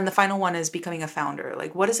 And then the final one is becoming a founder.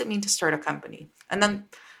 Like, what does it mean to start a company? And then,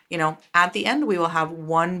 at the end, we will have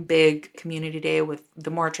one big community day with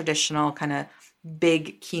the more traditional kind of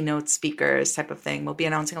big keynote speakers type of thing. We'll be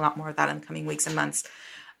announcing a lot more of that in the coming weeks and months.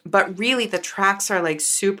 But really, the tracks are like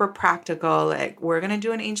super practical. Like, we're going to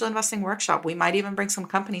do an angel investing workshop. We might even bring some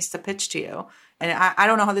companies to pitch to you. And I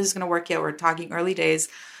don't know how this is going to work yet. We're talking early days.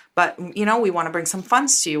 But, we want to bring some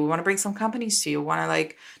funds to you. We want to bring some companies to you. We want to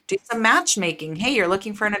like do some matchmaking. Hey, you're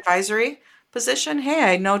looking for an advisory position? Hey,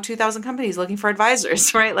 I know 2,000 companies looking for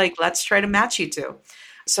advisors, right? Like, let's try to match you to.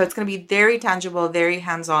 So it's going to be very tangible, very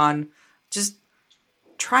hands-on. Just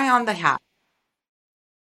try on the hat.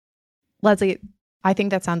 Leslie, I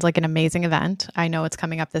think that sounds like an amazing event. I know it's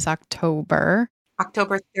coming up this October.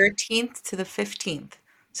 October 13th to the 15th.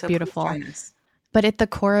 So Beautiful. please join us. But at the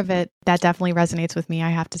core of it, that definitely resonates with me, I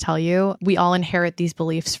have to tell you. We all inherit these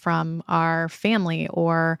beliefs from our family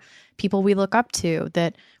or people we look up to,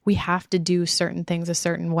 that we have to do certain things a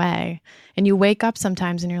certain way. And you wake up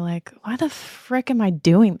sometimes and you're like, why the frick am I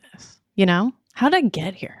doing this? You know, how did I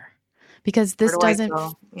get here? Because this doesn't,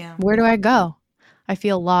 where do I go? I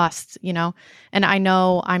feel lost, you know, and I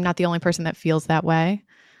know I'm not the only person that feels that way.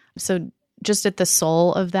 So just at the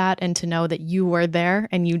soul of that, and to know that you were there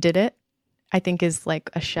and you did it, I think is like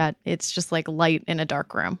a shed. It's just like light in a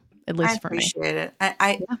dark room, at least for me. I appreciate it.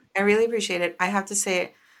 I really appreciate it. I have to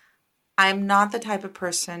say, I'm not the type of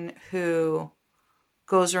person who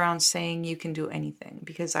goes around saying you can do anything,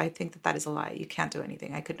 because I think that is a lie. You can't do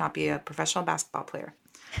anything. I could not be a professional basketball player,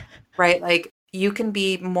 right? Like, you can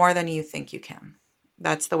be more than you think you can.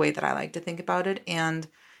 That's the way that I like to think about it. And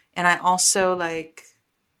I also like,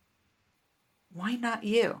 why not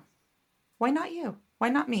you? Why not you? Why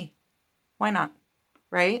not me? Why not?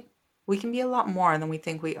 Right? We can be a lot more than we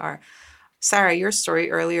think we are. Sarah, your story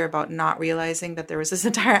earlier about not realizing that there was this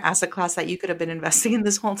entire asset class that you could have been investing in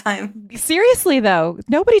this whole time. Seriously, though,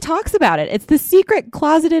 nobody talks about it. It's the secret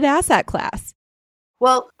closeted asset class.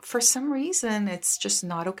 Well, for some reason, it's just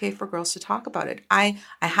not okay for girls to talk about it. I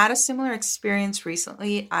had a similar experience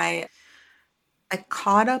recently. I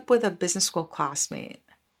caught up with a business school classmate,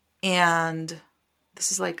 and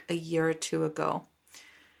this is like a year or two ago.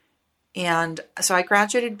 And so I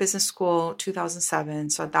graduated business school 2007.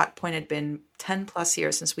 So at that point, it had been 10 plus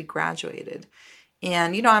years since we graduated.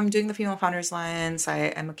 And, you know, I'm doing the Female Founders Alliance. I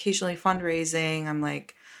am occasionally fundraising. I'm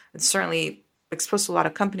like, it's certainly exposed to a lot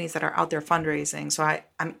of companies that are out there fundraising. So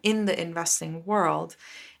I'm in the investing world.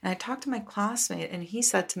 And I talked to my classmate, and he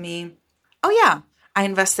said to me, oh yeah, I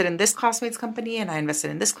invested in this classmate's company, and I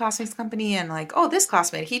invested in this classmate's company. And like, oh, this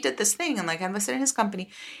classmate, he did this thing. And like, I invested in his company.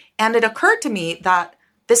 And it occurred to me that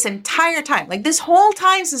this entire time, like this whole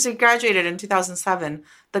time since we graduated in 2007,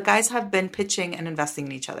 the guys have been pitching and investing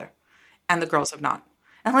in each other, and the girls have not.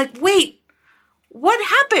 And I'm like, wait, what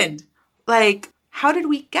happened? Like, how did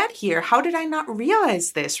we get here? How did I not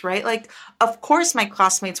realize this, right? Like, of course my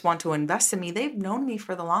classmates want to invest in me. They've known me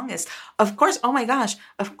for the longest. Of course, oh my gosh,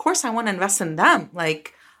 of course I want to invest in them.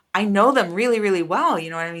 Like, I know them really, really well. You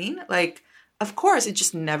know what I mean? Like, of course, it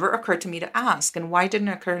just never occurred to me to ask. And why didn't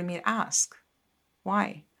it occur to me to ask?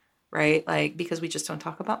 Why? Right? Like, because we just don't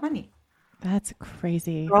talk about money. That's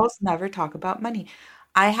crazy. Girls never talk about money.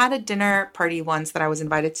 I had a dinner party once that I was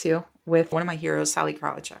invited to with one of my heroes, Sally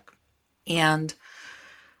Krawczyk. And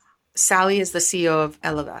Sally is the CEO of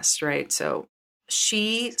Ellevest, right? So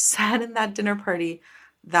she said in that dinner party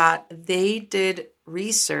that they did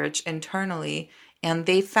research internally, and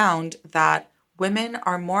they found that women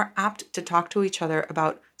are more apt to talk to each other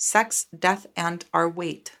about sex, death, and our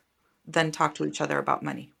weight than talk to each other about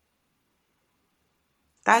money.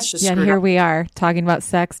 That's just and here we are talking about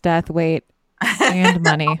sex, death, weight, and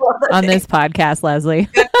money on this podcast, Leslie.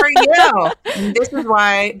 Good for you. And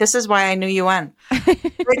this is why I knew you went.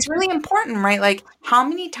 It's really important, right? Like, how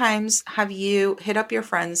many times have you hit up your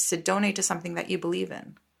friends to donate to something that you believe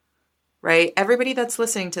in? Right? Everybody that's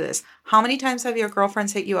listening to this, how many times have your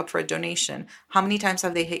girlfriends hit you up for a donation? How many times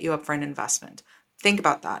have they hit you up for an investment? Think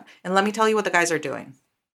about that. And let me tell you what the guys are doing.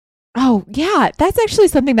 Oh, yeah. That's actually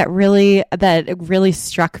something that really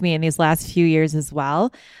struck me in these last few years as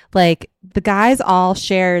well. Like, the guys all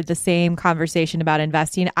shared the same conversation about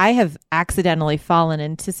investing. I have accidentally fallen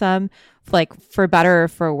into some, like, for better or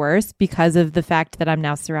for worse, because of the fact that I'm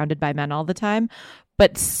now surrounded by men all the time.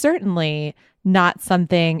 But certainly not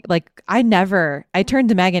something like I turned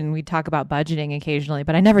to Megan and we'd talk about budgeting occasionally,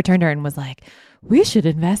 but I never turned to her and was like, we should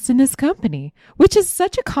invest in this company, which is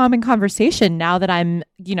such a common conversation now that I'm,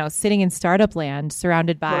 sitting in startup land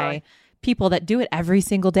surrounded by people that do it every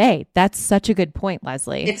single day. That's such a good point,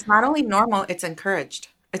 Leslie. It's not only normal, it's encouraged.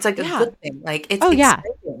 It's like a good thing. Like, it's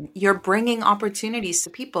exciting. You're bringing opportunities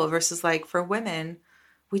to people versus, like, for women,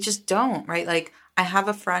 we just don't, right? Like, I have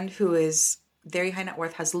a friend who is very high net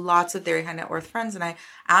worth, has lots of very high net worth friends. And I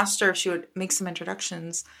asked her if she would make some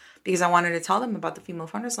introductions because I wanted to tell them about the Female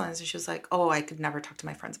Founders Alliance. And she was like, oh, I could never talk to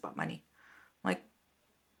my friends about money. I'm like,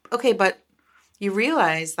 okay, but you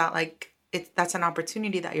realize that, like, that's an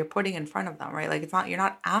opportunity that you're putting in front of them, right? Like, you're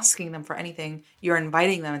not asking them for anything. You're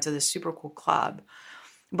inviting them into this super cool club.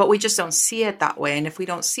 But we just don't see it that way. And if we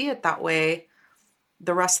don't see it that way,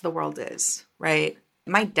 the rest of the world is, right?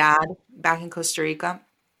 My dad, back in Costa Rica,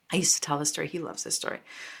 I used to tell this story. He loves this story.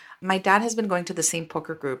 My dad has been going to the same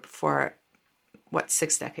poker group for,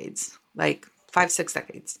 6 decades? Like 5-6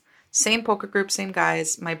 decades. Same poker group, same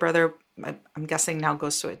guys. My brother, I'm guessing now,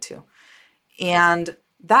 goes to it too. And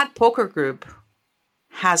that poker group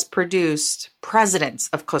has produced presidents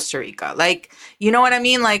of Costa Rica. Like, you know what I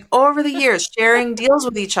mean? Like over the years, sharing deals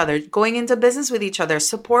with each other, going into business with each other,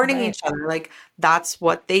 supporting Right. each other. Like that's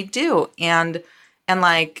what they do. And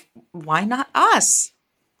like, why not us?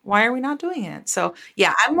 Why are we not doing it? So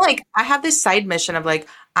yeah, I'm like, I have this side mission of like,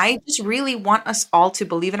 I just really want us all to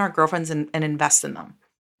believe in our girlfriends and invest in them.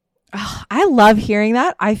 Oh, I love hearing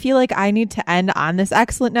that. I feel like I need to end on this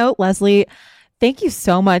excellent note. Leslie, thank you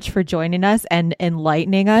so much for joining us and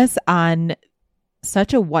enlightening us on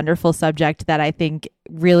such a wonderful subject that I think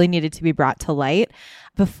really needed to be brought to light.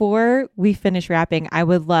 Before we finish wrapping, I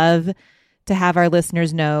would love to have our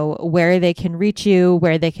listeners know where they can reach you,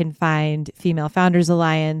 where they can find Female Founders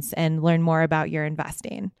Alliance and learn more about your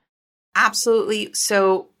investing. Absolutely.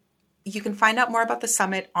 So you can find out more about the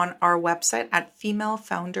summit on our website at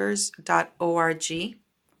femalefounders.org.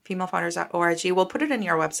 Femalefounders.org. We'll put it in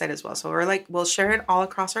your website as well. So we'll share it all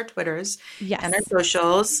across our Twitters and our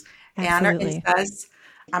socials and our Instas.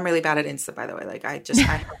 I'm really bad at Insta, by the way. Like I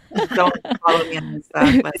don't follow me on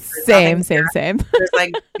Insta. Like, same. There's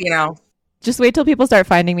like, just wait till people start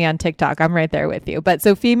finding me on TikTok. I'm right there with you. But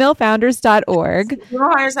so femalefounders.org.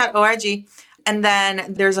 Femalefounders.org. And then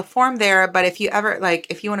there's a form there, but if you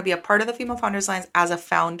want to be a part of the Female Founders Alliance as a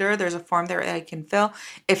founder, there's a form there that you can fill.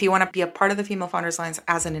 If you want to be a part of the Female Founders Alliance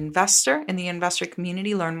as an investor in the investor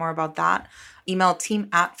community, learn more about that. Email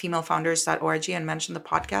team@femalefounders.org and mention the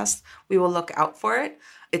podcast. We will look out for it.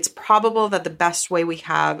 It's probable that the best way we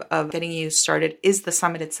have of getting you started is the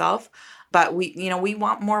summit itself. But we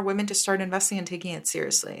want more women to start investing and taking it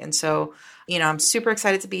seriously. And so, I'm super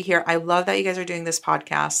excited to be here. I love that you guys are doing this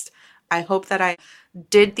podcast. I hope that I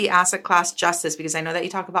did the asset class justice because I know that you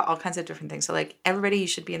talk about all kinds of different things. So like everybody, you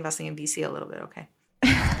should be investing in VC a little bit. Okay.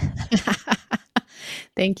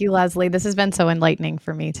 Thank you, Leslie. This has been so enlightening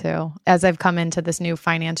for me too. As I've come into this new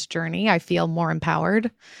finance journey, I feel more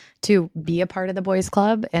empowered to be a part of the boys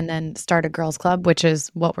club and then start a girls club, which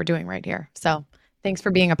is what we're doing right here. So thanks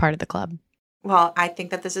for being a part of the club. Well, I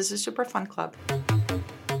think that this is a super fun club.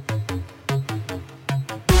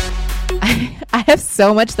 I have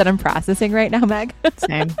so much that I'm processing right now, Meg.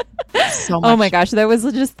 Same. So much. Oh my gosh. There was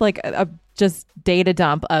just like a just data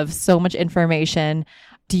dump of so much information.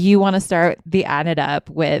 Do you want to start the add it up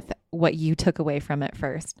with what you took away from it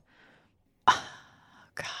first? Oh,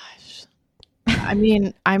 gosh. I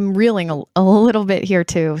mean, I'm reeling a little bit here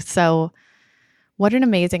too. So what an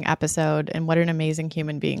amazing episode and what an amazing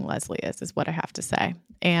human being Leslie is what I have to say.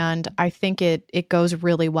 And I think it goes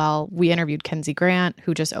really well. We interviewed Kenzie Grant,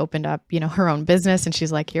 who just opened up, her own business. And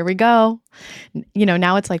she's like, here we go.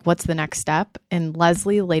 Now it's like, what's the next step? And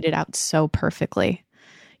Leslie laid it out so perfectly.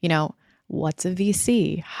 What's a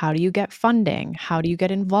VC? How do you get funding? How do you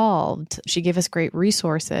get involved? She gave us great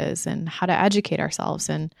resources and how to educate ourselves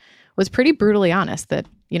and was pretty brutally honest that,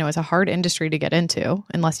 it's a hard industry to get into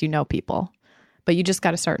unless you know people. But you just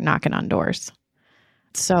got to start knocking on doors.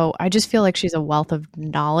 So I just feel like she's a wealth of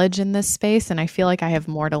knowledge in this space. And I feel like I have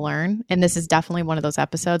more to learn. And this is definitely one of those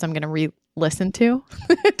episodes I'm going to re-listen to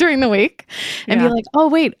during the week and be like, oh,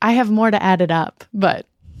 wait, I have more to add it up. But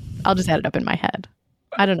I'll just add it up in my head.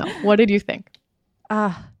 I don't know. What did you think?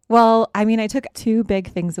 Well, I mean, I took two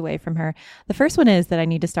big things away from her. The first one is that I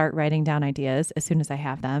need to start writing down ideas as soon as I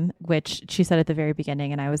have them, which she said at the very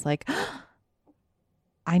beginning. And I was like,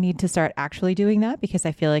 I need to start actually doing that because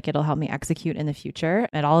I feel like it'll help me execute in the future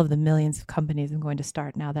at all of the millions of companies I'm going to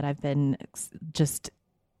start now that I've been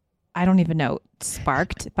I don't even know,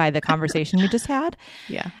 sparked by the conversation we just had.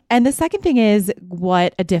 Yeah. And the second thing is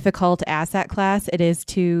what a difficult asset class it is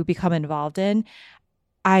to become involved in.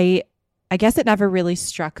 I guess it never really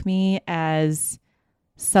struck me as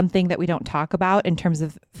something that we don't talk about in terms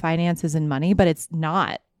of finances and money, but it's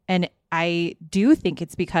not. And I do think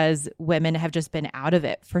it's because women have just been out of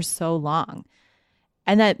it for so long.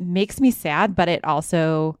 And that makes me sad, but it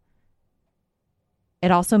also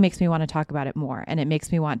makes me want to talk about it more. And it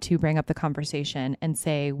makes me want to bring up the conversation and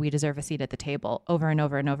say we deserve a seat at the table over and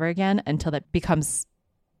over and over again until that becomes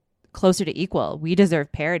closer to equal. We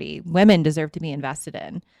deserve parity. Women deserve to be invested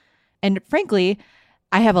in. And frankly,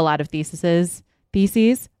 I have a lot of theses.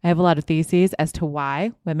 I have a lot of theses as to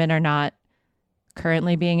why women are not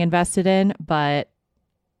currently being invested in, but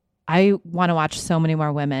I want to watch so many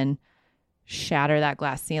more women shatter that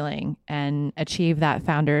glass ceiling and achieve that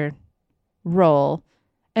founder role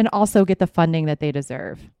and also get the funding that they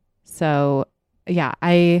deserve. So yeah,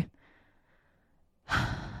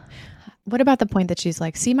 What about the point that she's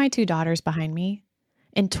like, see my two daughters behind me?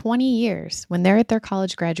 In 20 years, when they're at their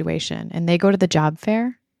college graduation and they go to the job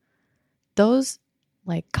fair, those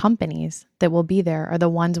like companies that will be there are the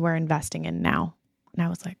ones we're investing in now. And I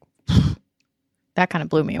was like, that kind of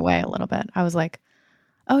blew me away a little bit. I was like,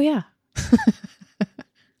 oh yeah,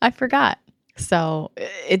 I forgot. So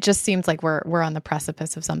it just seems like we're on the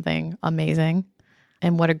precipice of something amazing.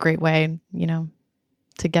 And what a great way, you know,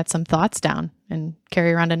 to get some thoughts down and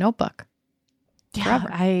carry around a notebook. Yeah,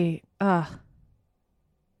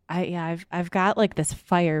 I've got like this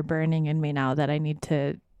fire burning in me now that I need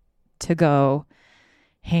to go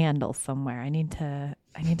handle somewhere. I need to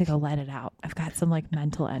go let it out. I've got some like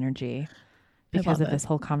mental energy because of this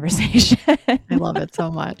whole conversation. I love it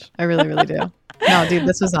so much. I really, really do. No, dude,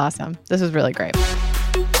 this was awesome. This was really great.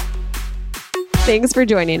 Thanks for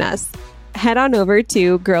joining us. Head on over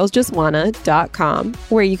to girlsjustwanna.com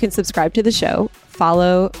where you can subscribe to the show,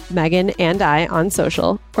 follow Megan and I on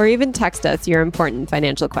social, or even text us your important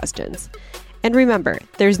financial questions. And remember,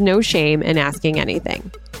 there's no shame in asking anything.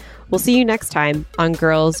 We'll see you next time on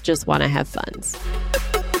Girls Just Wanna Have Funds.